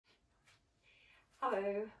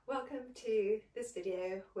Hello, welcome to this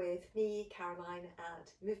video with me, Caroline, at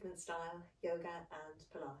Movement Style Yoga and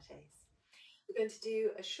Pilates. We're going to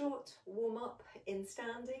do a short warm-up in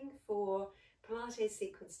standing for Pilates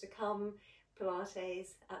sequence to come,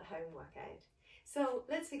 Pilates at home workout. So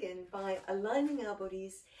let's begin by aligning our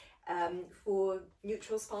bodies for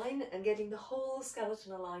neutral spine and getting the whole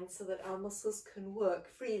skeleton aligned so that our muscles can work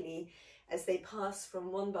freely as they pass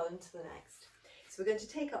from one bone to the next. So we're going to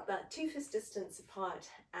take up that 2 fist distance apart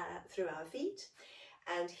through our feet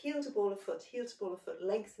and heel to ball of foot,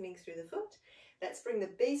 lengthening through the foot. Let's bring the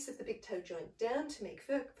base of the big toe joint down to make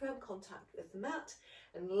firm contact with the mat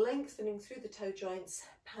and lengthening through the toe joints,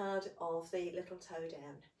 pad of the little toe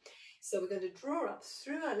down. So we're going to draw up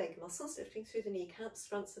through our leg muscles, lifting through the kneecaps,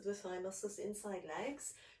 fronts of the thigh muscles, inside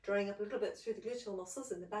legs, drawing up a little bit through the gluteal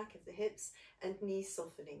muscles in the back of the hips and knees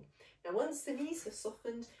softening. Now once the knees have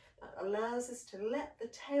softened, that allows us to let the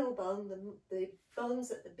tailbone, the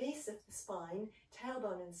bones at the base of the spine,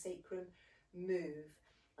 tailbone and sacrum, move.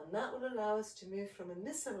 And that will allow us to move from a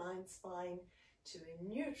misaligned spine to a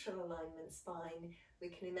neutral alignment spine. We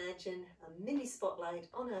can imagine a mini spotlight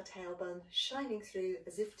on our tailbone shining through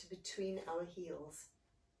as if to between our heels.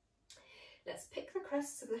 Let's pick the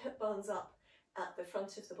crests of the hip bones up at the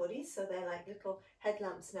front of the body, so they're like little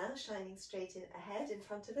headlamps now, shining straight ahead in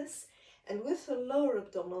front of us. And with the lower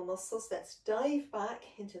abdominal muscles, let's dive back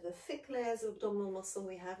into the thick layers of abdominal muscle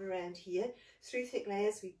we have around here. 3 thick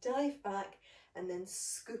layers, we dive back and then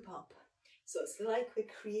scoop up. So it's like we're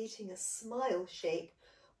creating a smile shape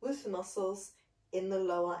with the muscles in the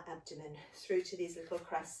lower abdomen through to these little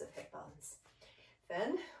crests of hip bones.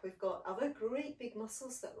 Then we've got other great big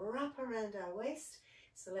muscles that wrap around our waist.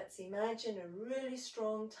 So let's imagine a really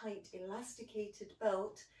strong, tight, elasticated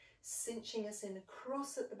belt cinching us in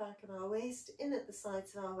across at the back of our waist, in at the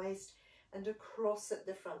sides of our waist and across at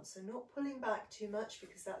the front. So not pulling back too much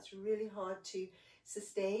because that's really hard to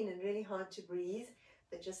sustain and really hard to breathe,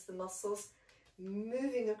 but just the muscles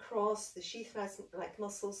moving across, the sheath-like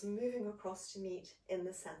muscles moving across to meet in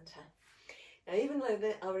the center. Now even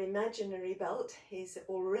though our imaginary belt is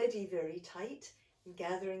already very tight and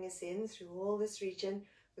gathering us in through all this region,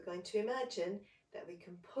 we're going to imagine that we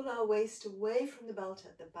can pull our waist away from the belt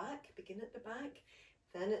at the back, begin at the back,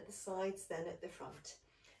 then at the sides, then at the front.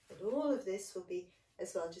 And all of this will be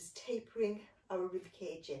as well just tapering our rib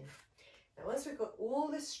cage in. Now once we've got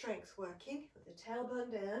all this strength working, with the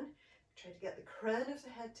tailbone down, try to get the crown of the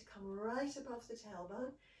head to come right above the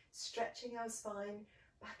tailbone, stretching our spine,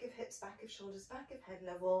 back of hips, back of shoulders, back of head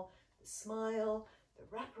level, the smile, the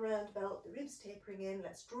wraparound belt, the ribs tapering in.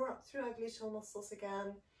 Let's draw up through our gluteal muscles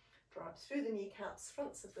again. Draw up through the kneecaps,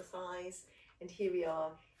 fronts of the thighs, and here we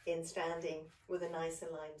are in standing with a nice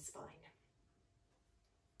aligned spine.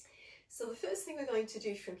 So the first thing we're going to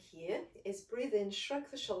do from here is breathe in, shrug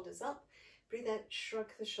the shoulders up, breathe out, shrug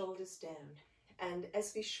the shoulders down. And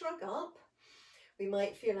as we shrug up, we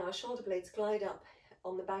might feel our shoulder blades glide up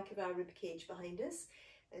on the back of our rib cage behind us,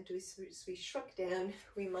 and as we shrug down,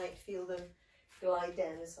 we might feel them glide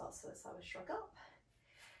down as well. So let's have a shrug up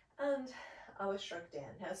and our shrug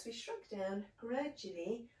down. Now as we shrug down,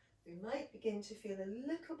 gradually we might begin to feel a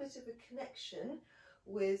little bit of a connection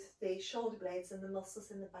with the shoulder blades and the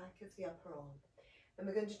muscles in the back of the upper arm. And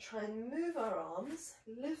we're going to try and move our arms,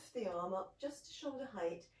 lift the arm up just to shoulder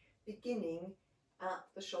height, beginning at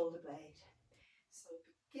the shoulder blade. So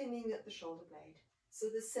beginning at the shoulder blade. So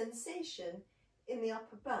the sensation in the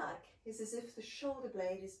upper back is as if the shoulder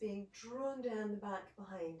blade is being drawn down the back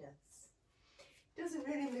behind us. It doesn't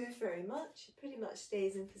really move very much, it pretty much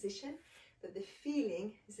stays in position, but the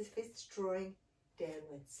feeling is as if it's drawing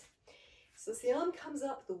downwards. So as the arm comes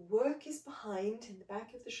up, the work is behind in the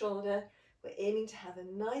back of the shoulder. We're aiming to have a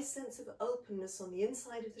nice sense of openness on the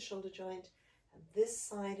inside of the shoulder joint, and this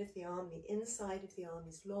side of the arm, the inside of the arm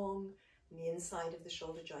is long, and the inside of the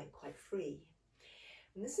shoulder joint quite free.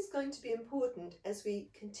 And this is going to be important as we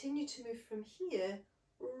continue to move from here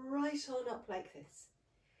right on up like this,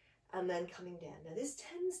 and then coming down. Now this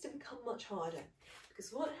tends to become much harder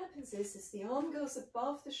because what happens is as the arm goes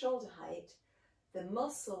above the shoulder height, the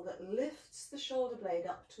muscle that lifts the shoulder blade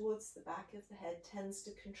up towards the back of the head tends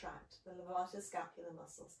to contract, the levator scapular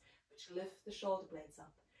muscles, which lift the shoulder blades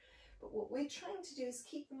up. But what we're trying to do is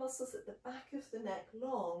keep the muscles at the back of the neck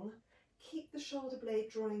long, keep the shoulder blade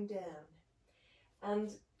drawing down. And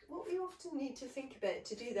what we often need to think about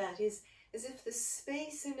to do that is as if the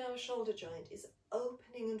space in our shoulder joint is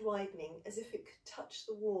opening and widening, as if it could touch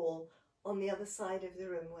the wall on the other side of the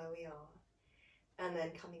room where we are, and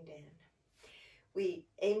then coming down. We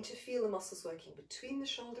aim to feel the muscles working between the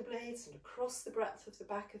shoulder blades and across the breadth of the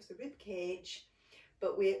back of the rib cage,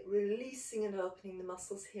 but we're releasing and opening the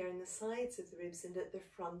muscles here in the sides of the ribs and at the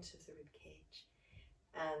front of the rib cage,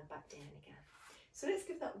 and back down again. So let's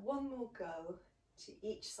give that one more go to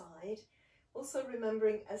each side. Also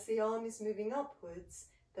remembering as the arm is moving upwards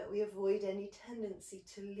that we avoid any tendency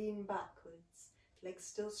to lean backwards. Legs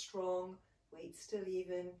still strong, weight still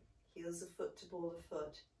even, heels of foot to ball of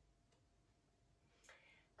foot,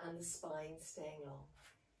 and the spine staying long.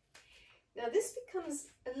 Now this becomes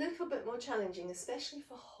a little bit more challenging, especially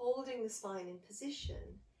for holding the spine in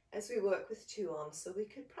position as we work with two arms. So we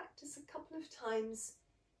could practice a couple of times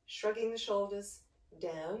shrugging the shoulders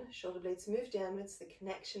down, shoulder blades move downwards, the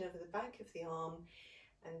connection over the back of the arm,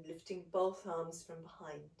 and lifting both arms from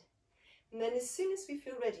behind. And then as soon as we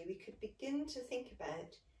feel ready, we could begin to think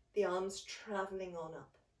about the arms travelling on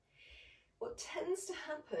up. What tends to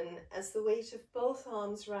happen as the weight of both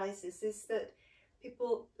arms rises is that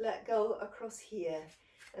people let go across here,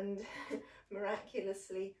 and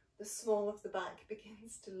miraculously the small of the back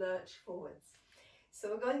begins to lurch forwards. So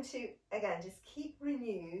we're going to, again, just keep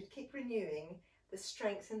renewing the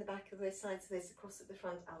strength in the back of the sides of this across at the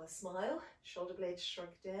front. Our smile, shoulder blades shrug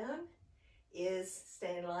down, ears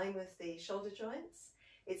stay in line with the shoulder joints.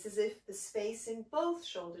 It's as if the space in both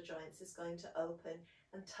shoulder joints is going to open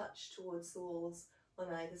and touch towards the walls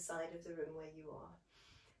on either side of the room where you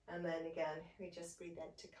are. And then again, we just breathe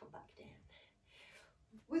out to come back down.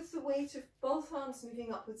 With the weight of both arms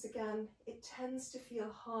moving upwards again, it tends to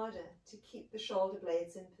feel harder to keep the shoulder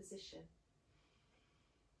blades in position.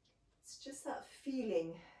 It's just that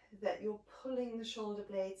feeling that you're pulling the shoulder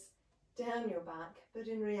blades down your back, but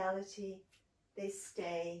in reality, they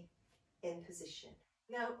stay in position.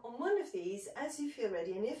 Now, on one of these, as you feel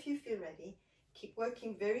ready, and if you feel ready, keep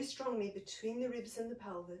working very strongly between the ribs and the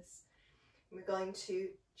pelvis. We're going to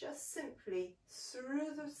just simply, through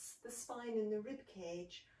the spine and the rib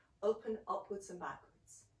cage, open upwards and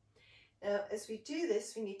backwards. Now, as we do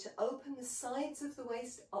this, we need to open the sides of the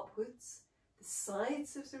waist upwards, the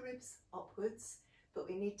sides of the ribs upwards, but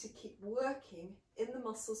we need to keep working in the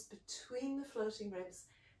muscles between the floating ribs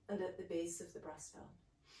and at the base of the breastbone.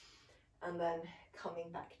 And then coming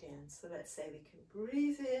back down. So let's say we can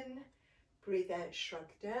breathe in, breathe out, shrug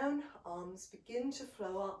down, arms begin to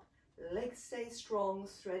flow up, legs stay strong,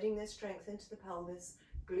 threading their strength into the pelvis,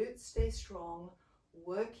 glutes stay strong,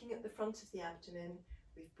 working at the front of the abdomen.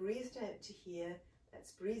 We've breathed out to here,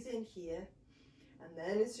 let's breathe in here, and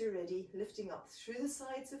then as you're ready, lifting up through the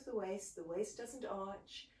sides of the waist doesn't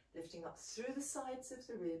arch, lifting up through the sides of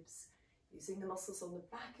the ribs, using the muscles on the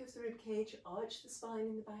back of the rib cage, arch the spine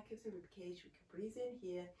in the back of the rib cage. We can breathe in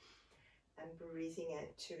here and breathing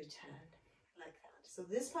out to return like that. So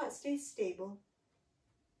this part stays stable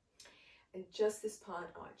and just this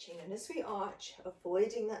part arching. And as we arch,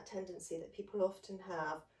 avoiding that tendency that people often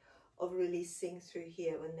have of releasing through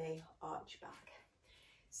here when they arch back.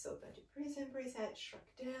 So we're going to breathe in, breathe out, shrug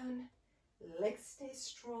down, legs stay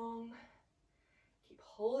strong, keep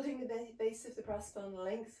holding the base of the breastbone,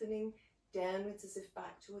 lengthening downwards as if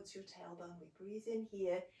back towards your tailbone. We breathe in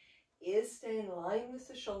here, ears stay in line with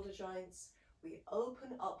the shoulder joints, we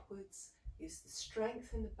open upwards, use the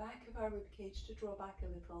strength in the back of our ribcage to draw back a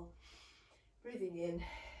little, breathing in,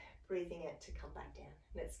 breathing out to come back down.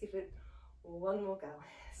 Let's give it one more go.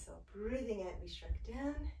 So breathing out, we shrug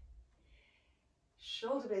down,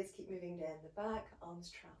 shoulder blades keep moving down the back, arms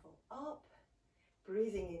travel up,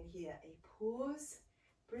 breathing in here, a pause,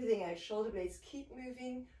 breathing out, shoulder blades keep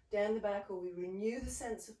moving down the back, or we renew the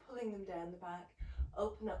sense of pulling them down the back,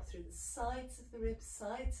 open up through the sides of the ribs,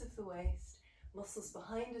 sides of the waist, muscles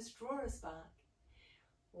behind us draw us back.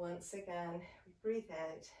 Once again, we breathe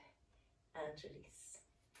out and release.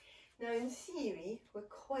 Now in theory, we're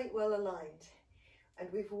quite well aligned and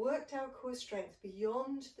we've worked our core strength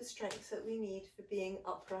beyond the strength that we need for being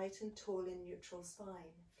upright and tall in neutral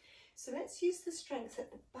spine. So let's use the strength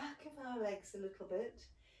at the back of our legs a little bit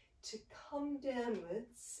to come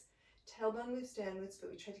downwards. Tailbone moves downwards, but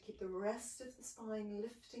we try to keep the rest of the spine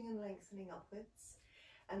lifting and lengthening upwards.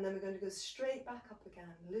 And then we're going to go straight back up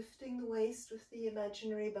again, lifting the waist with the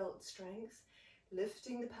imaginary belt strength,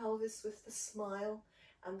 lifting the pelvis with the smile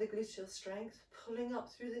and the gluteal strength, pulling up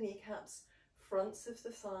through the kneecaps, fronts of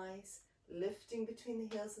the thighs, lifting between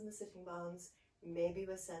the heels and the sitting bones. Maybe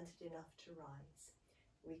we're centered enough to rise.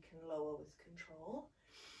 We can lower with control.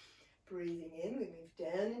 Breathing in, we move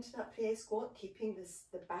down into that plie squat, keeping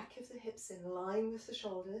the back of the hips in line with the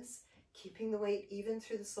shoulders, keeping the weight even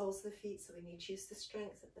through the soles of the feet, so we need to use the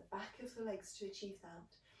strength at the back of the legs to achieve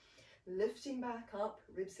that. Lifting back up,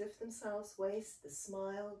 ribs lift themselves, waist, the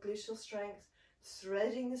smile, gluteal strength,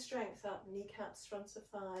 threading the strength up, kneecaps, fronts of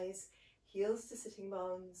thighs, heels to sitting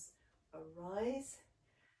bones, arise,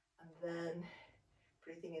 then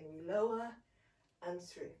breathing in, we lower and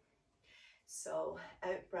through. So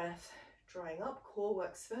out breath, drawing up, core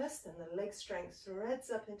works first, then the leg strength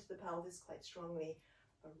threads up into the pelvis quite strongly.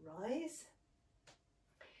 Arise,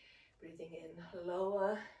 breathing in,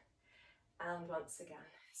 lower, and once again.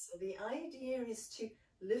 So the idea is to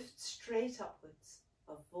lift straight upwards,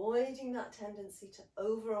 avoiding that tendency to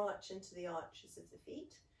overarch into the arches of the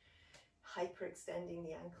feet, hyperextending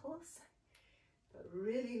the ankles, but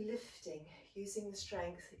really lifting, using the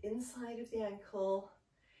strength inside of the ankle,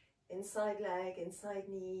 inside leg, inside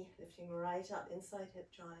knee, lifting right up, inside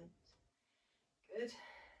hip joint. Good.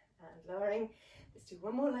 And lowering. Let's do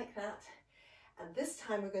one more like that. And this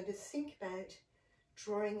time we're going to think about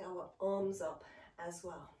drawing our arms up as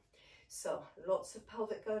well. So lots of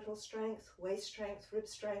pelvic girdle strength, waist strength, rib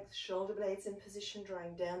strength, shoulder blades in position,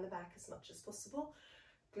 drawing down the back as much as possible.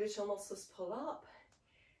 Gluteal muscles pull up.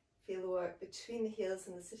 Feel the work between the heels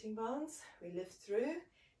and the sitting bones. We lift through.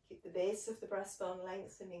 Keep the base of the breastbone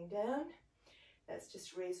lengthening down. Let's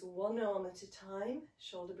just raise one arm at a time.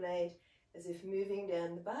 Shoulder blade as if moving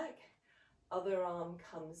down the back. Other arm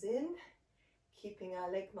comes in. Keeping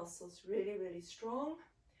our leg muscles really, really strong.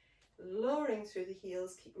 Lowering through the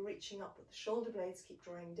heels, keep reaching up with the shoulder blades, keep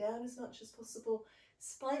drawing down as much as possible.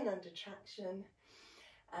 Spine under traction.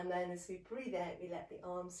 And then as we breathe out, we let the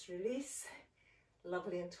arms release.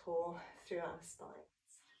 Lovely and tall through our spines.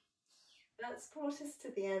 That's brought us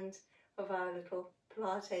to the end of our little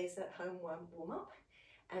Pilates at home warm up.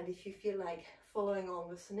 And if you feel like following on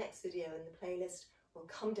with the next video in the playlist, we'll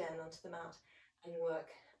come down onto the mat and work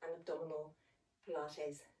an abdominal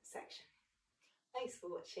Pilates section. Thanks for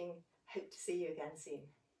watching. Hope to see you again soon.